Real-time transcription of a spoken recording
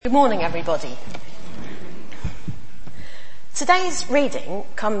Good morning, everybody. Today's reading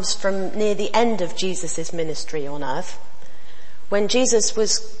comes from near the end of Jesus' ministry on earth, when Jesus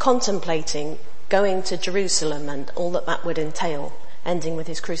was contemplating going to Jerusalem and all that would entail, ending with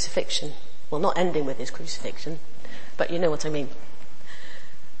his crucifixion. Well, not ending with his crucifixion, but you know what I mean.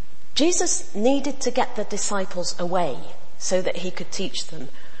 Jesus needed to get the disciples away so that he could teach them.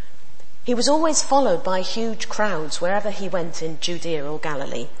 He was always followed by huge crowds wherever he went in Judea or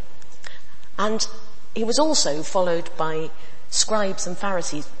Galilee. And he was also followed by scribes and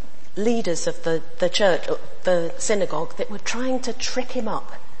Pharisees, leaders of the church, the synagogue, that were trying to trip him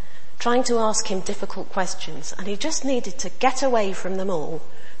up, trying to ask him difficult questions. And he just needed to get away from them all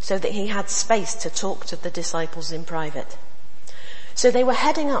so that he had space to talk to the disciples in private. So they were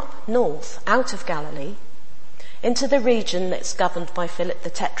heading up north, out of Galilee, into the region that's governed by Philip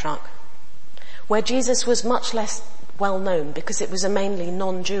the Tetrarch, where Jesus was much less well known because it was a mainly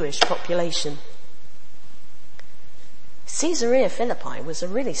non-Jewish population. Caesarea Philippi was a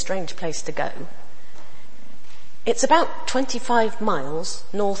really strange place to go. It's about 25 miles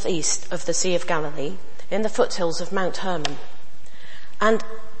northeast of the Sea of Galilee in the foothills of Mount Hermon. And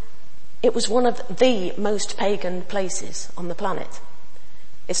it was one of the most pagan places on the planet.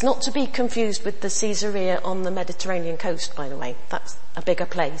 It's not to be confused with the Caesarea on the Mediterranean coast, by the way. That's a bigger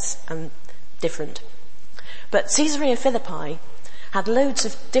place and different. But Caesarea Philippi had loads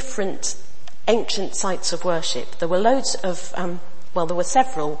of different ancient sites of worship. There were loads of, there were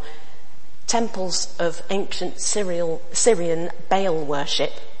several temples of ancient Syrian Baal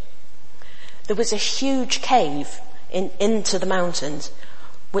worship. There was a huge cave into the mountains,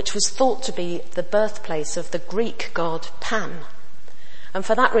 which was thought to be the birthplace of the Greek god Pan. And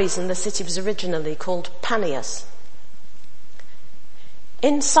for that reason, the city was originally called Panias.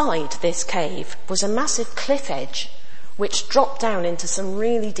 Inside this cave was a massive cliff edge which dropped down into some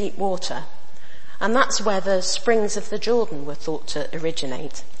really deep water. And that's where the springs of the Jordan were thought to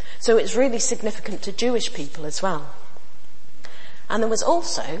originate. So it's really significant to Jewish people as well. And there was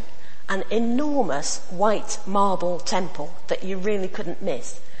also an enormous white marble temple that you really couldn't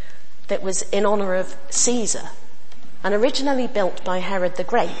miss, that was in honor of Caesar, and originally built by Herod the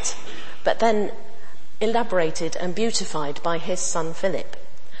Great, but then elaborated and beautified by his son Philip.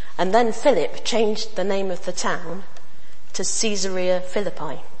 And then Philip changed the name of the town to Caesarea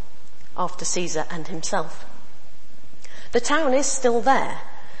Philippi, after Caesar and himself. The town is still there,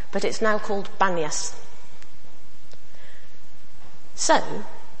 but it's now called Banias. So,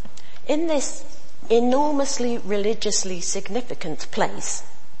 in this enormously religiously significant place,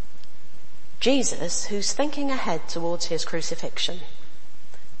 Jesus, who's thinking ahead towards his crucifixion,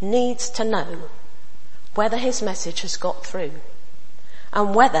 needs to know whether his message has got through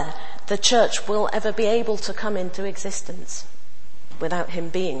and whether the church will ever be able to come into existence without him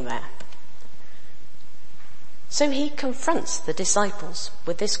being there. So he confronts the disciples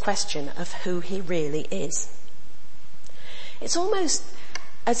with this question of who he really is. It's almost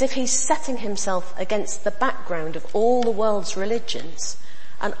as if he's setting himself against the background of all the world's religions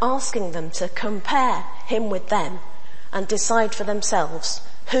and asking them to compare him with them and decide for themselves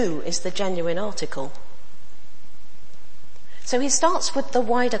who is the genuine article. So he starts with the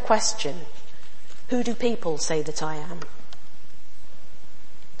wider question, who do people say that I am?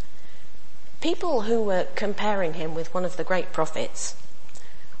 People who were comparing him with one of the great prophets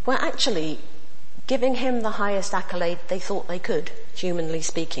were actually giving him the highest accolade they thought they could, humanly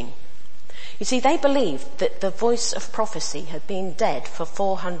speaking. You see, they believed that the voice of prophecy had been dead for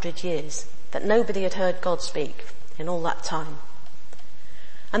 400 years, that nobody had heard God speak in all that time.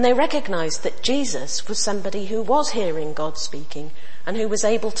 And they recognized that Jesus was somebody who was hearing God speaking and who was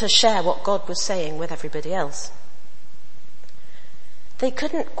able to share what God was saying with everybody else. They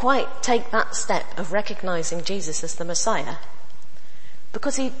couldn't quite take that step of recognizing Jesus as the Messiah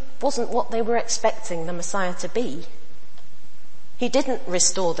because he wasn't what they were expecting the Messiah to be. He didn't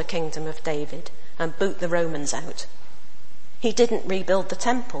restore the kingdom of David and boot the Romans out. He didn't rebuild the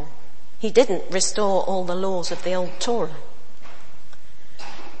temple. He didn't restore all the laws of the old Torah.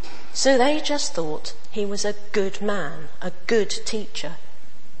 So they just thought he was a good man, a good teacher.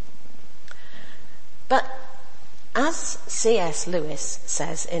 But as C.S. Lewis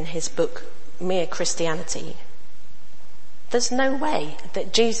says in his book, Mere Christianity, there's no way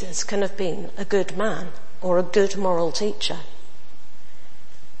that Jesus can have been a good man or a good moral teacher.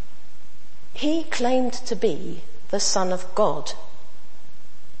 He claimed to be the Son of God.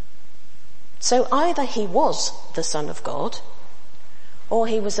 So either he was the Son of God, or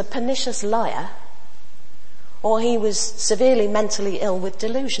he was a pernicious liar, or he was severely mentally ill with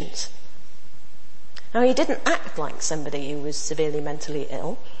delusions. Now, he didn't act like somebody who was severely mentally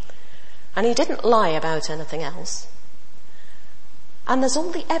ill, and he didn't lie about anything else. And there's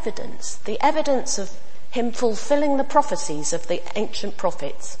all the evidence of him fulfilling the prophecies of the ancient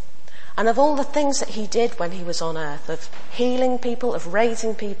prophets, and of all the things that he did when he was on earth, of healing people, of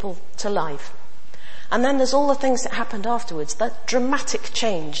raising people to life. And then there's all the things that happened afterwards, that dramatic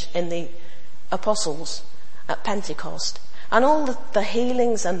change in the apostles at Pentecost, and all the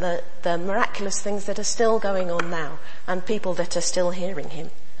healings and the miraculous things that are still going on now, and people that are still hearing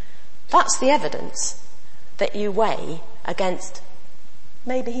him. That's the evidence that you weigh against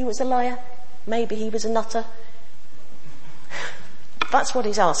maybe he was a liar, maybe he was a nutter. That's what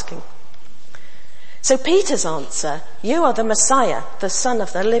he's asking. So Peter's answer, "You are the Messiah, the Son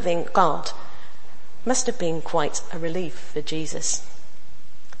of the living God," must have been quite a relief for Jesus.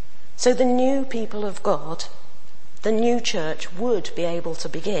 So the new people of God, the new church, would be able to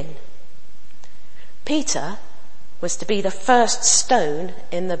begin. Peter was to be the first stone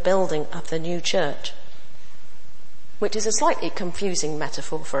in the building of the new church, which is a slightly confusing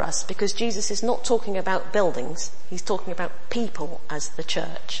metaphor for us because Jesus is not talking about buildings, he's talking about people as the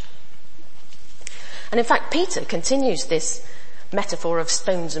church. And in fact, Peter continues this metaphor of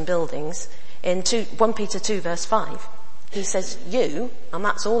stones and buildings in 1 Peter 2 verse 5. He says, "You," and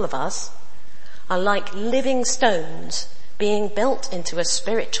that's all of us, "are like living stones being built into a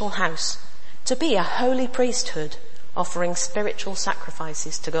spiritual house to be a holy priesthood offering spiritual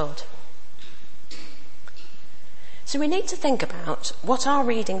sacrifices to God." So we need to think about what our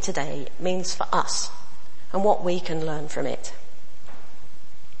reading today means for us and what we can learn from it.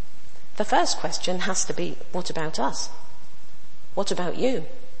 The first question has to be, what about us? What about you?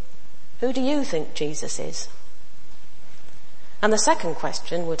 Who do you think Jesus is? And the second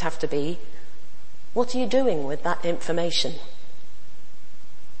question would have to be, what are you doing with that information?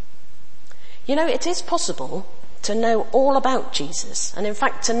 You know, it is possible to know all about Jesus, and in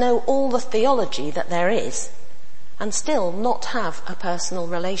fact to know all the theology that there is, and still not have a personal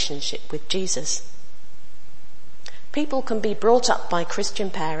relationship with Jesus. People can be brought up by Christian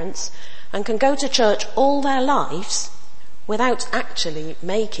parents and can go to church all their lives without actually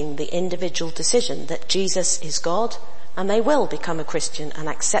making the individual decision that Jesus is God, and they will become a Christian and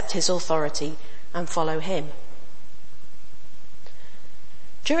accept his authority and follow him.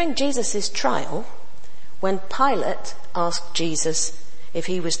 During Jesus' trial, when Pilate asked Jesus if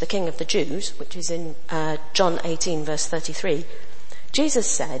he was the King of the Jews, which is in John 18 verse 33, Jesus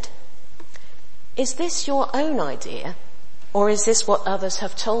said, "Is this your own idea, or is this what others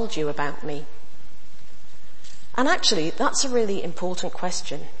have told you about me?" And actually, that's a really important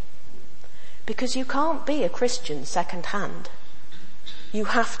question, because you can't be a Christian second hand. You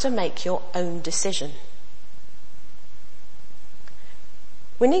have to make your own decision.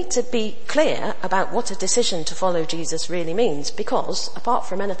 We need to be clear about what a decision to follow Jesus really means, because, apart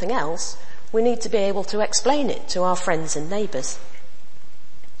from anything else, we need to be able to explain it to our friends and neighbours.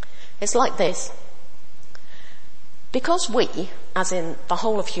 It's like this. Because we, as in the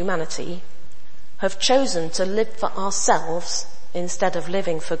whole of humanity, have chosen to live for ourselves instead of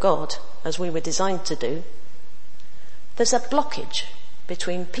living for God, as we were designed to do, there's a blockage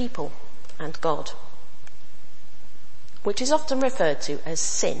between people and God, which is often referred to as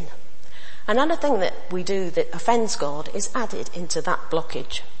sin. And anything that we do that offends God is added into that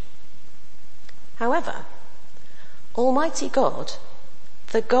blockage. However, Almighty God,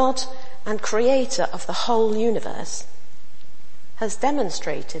 the God and creator of the whole universe, has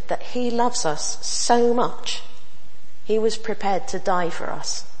demonstrated that he loves us so much, he was prepared to die for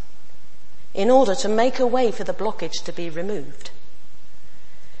us in order to make a way for the blockage to be removed,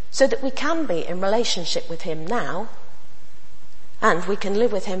 so that we can be in relationship with him now, and we can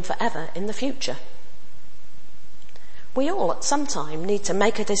live with him forever in the future. We all at some time need to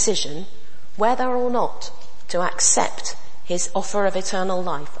make a decision whether or not to accept his offer of eternal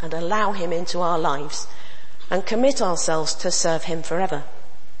life and allow him into our lives and commit ourselves to serve him forever.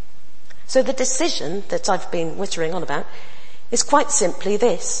 So the decision that I've been whittering on about is quite simply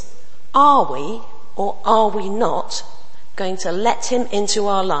this: are we or are we not going to let him into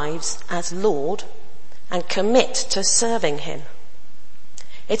our lives as Lord and commit to serving him?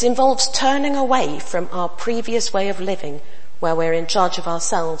 It involves turning away from our previous way of living, where we're in charge of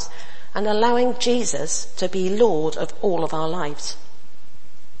ourselves, and allowing Jesus to be Lord of all of our lives.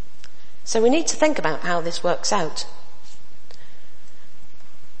 So we need to think about how this works out.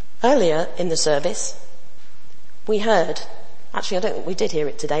 Earlier in the service, we heard, actually I don't think we did hear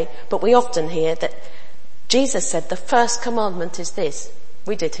it today, but we often hear that Jesus said the first commandment is this.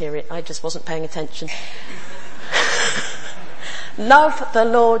 We did hear it, I just wasn't paying attention. Love the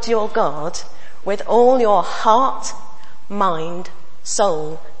Lord your God with all your heart, mind,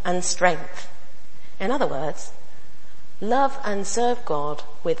 soul, and strength. In other words, love and serve God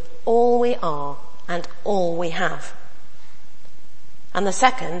with all we are and all we have. And the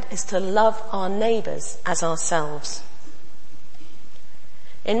second is to love our neighbours as ourselves.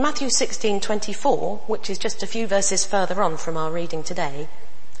 In Matthew 16:24, which is just a few verses further on from our reading today,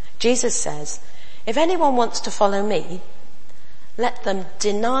 Jesus says, "If anyone wants to follow me, let them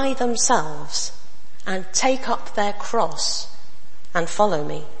deny themselves and take up their cross and follow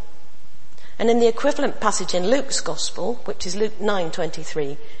me." And in the equivalent passage in Luke's Gospel, which is Luke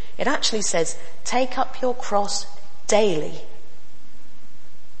 9:23, it actually says, "Take up your cross daily."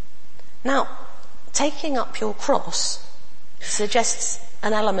 Now, taking up your cross suggests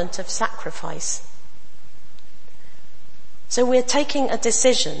an element of sacrifice. So we're taking a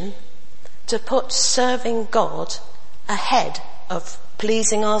decision to put serving God ahead of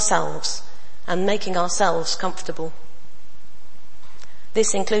pleasing ourselves and making ourselves comfortable.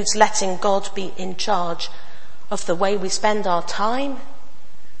 This includes letting God be in charge of the way we spend our time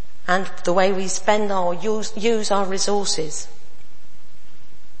and the way we spend use our resources.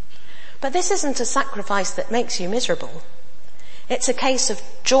 But this isn't a sacrifice that makes you miserable. It's a case of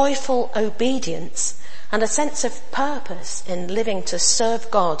joyful obedience and a sense of purpose in living to serve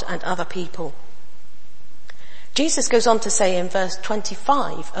God and other people. Jesus goes on to say in verse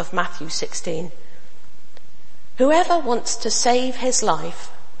 25 of Matthew 16, "Whoever wants to save his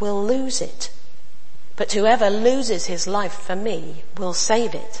life will lose it, but whoever loses his life for me will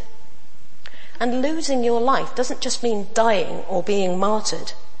save it." And losing your life doesn't just mean dying or being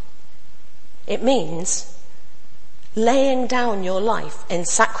martyred. It means laying down your life in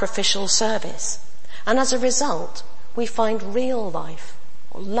sacrificial service. And as a result, we find real life,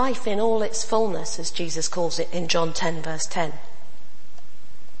 or life in all its fullness, as Jesus calls it in John 10 verse 10.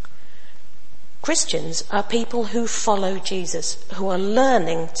 Christians are people who follow Jesus, who are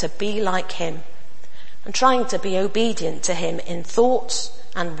learning to be like him and trying to be obedient to him in thoughts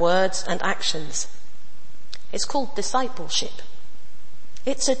and words and actions. It's called discipleship.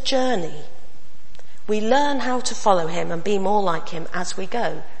 It's a journey. We learn how to follow him and be more like him as we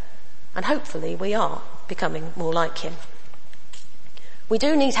go. And hopefully we are becoming more like him. We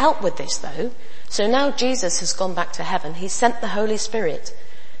do need help with this though. So now Jesus has gone back to heaven. He's sent the Holy Spirit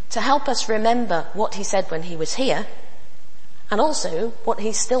to help us remember what he said when he was here and also what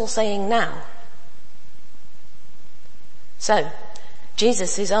he's still saying now. So,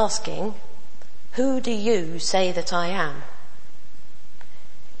 Jesus is asking, who do you say that I am?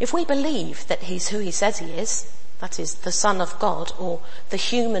 If we believe that he's who he says he is, that is the Son of God or the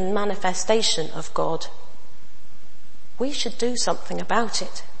human manifestation of God, we should do something about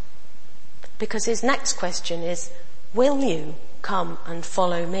it. Because his next question is, will you come and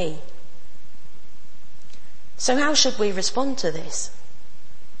follow me? So how should we respond to this?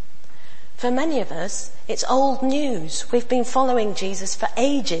 For many of us, it's old news. We've been following Jesus for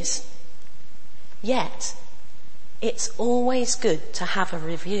ages. Yet, it's always good to have a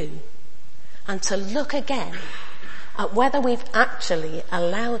review and to look again at whether we've actually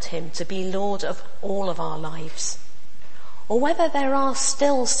allowed him to be Lord of all of our lives, or whether there are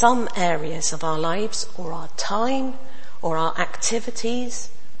still some areas of our lives or our time or our activities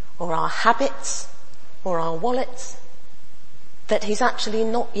or our habits or our wallets that he's actually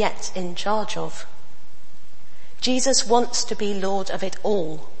not yet in charge of. Jesus wants to be Lord of it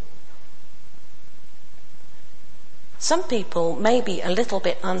all. Some people may be a little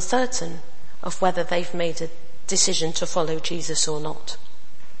bit uncertain of whether they've made a decision to follow Jesus or not.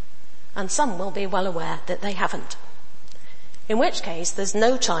 And some will be well aware that they haven't. In which case, there's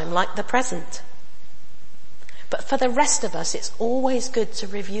no time like the present. But for the rest of us, it's always good to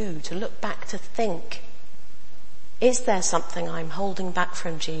review, to look back, to think, is there something I'm holding back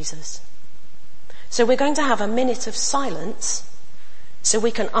from Jesus? So we're going to have a minute of silence so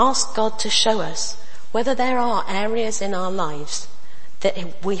we can ask God to show us whether there are areas in our lives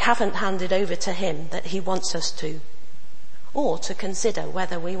that we haven't handed over to him that he wants us to, or to consider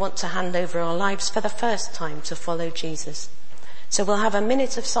whether we want to hand over our lives for the first time to follow Jesus. So we'll have a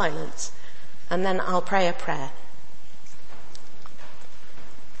minute of silence and then I'll pray a prayer.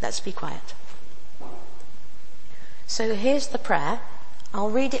 Let's be quiet. So here's the prayer. I'll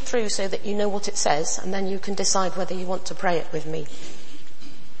read it through so that you know what it says and then you can decide whether you want to pray it with me.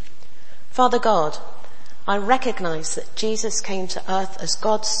 Father God, I recognize that Jesus came to earth as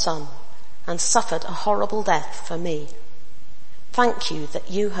God's Son and suffered a horrible death for me. Thank you that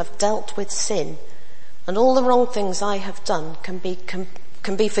you have dealt with sin and all the wrong things I have done can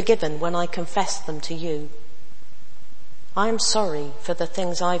be forgiven when I confess them to you. I am sorry for the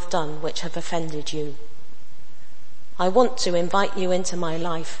things I've done which have offended you. I want to invite you into my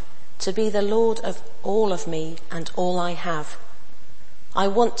life to be the Lord of all of me and all I have. I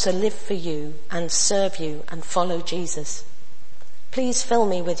want to live for you and serve you and follow Jesus. Please fill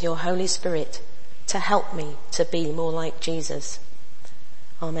me with your Holy Spirit to help me to be more like Jesus.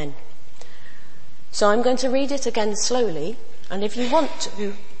 Amen. So I'm going to read it again slowly, and if you want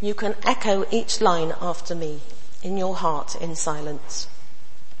to, you can echo each line after me in your heart in silence.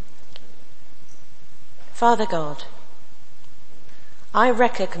 Father God, I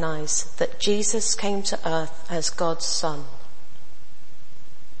recognize that Jesus came to earth as God's Son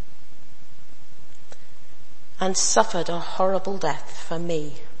and suffered a horrible death for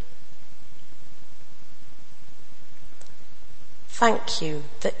me. Thank you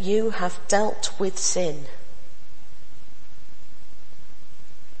that you have dealt with sin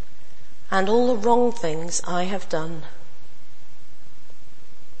and all the wrong things I have done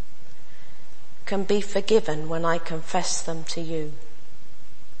can be forgiven when I confess them to you.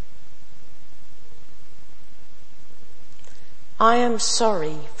 I am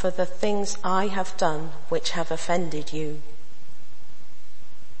sorry for the things I have done which have offended you.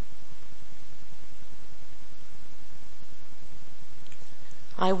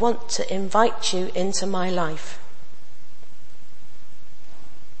 I want to invite you into my life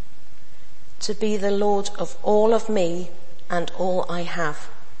to be the Lord of all of me and all I have.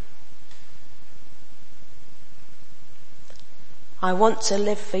 I want to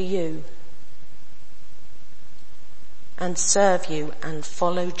live for you and serve you and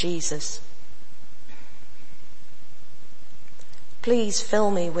follow Jesus. Please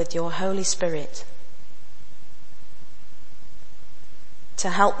fill me with your Holy Spirit to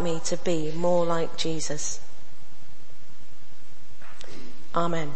help me to be more like Jesus. Amen.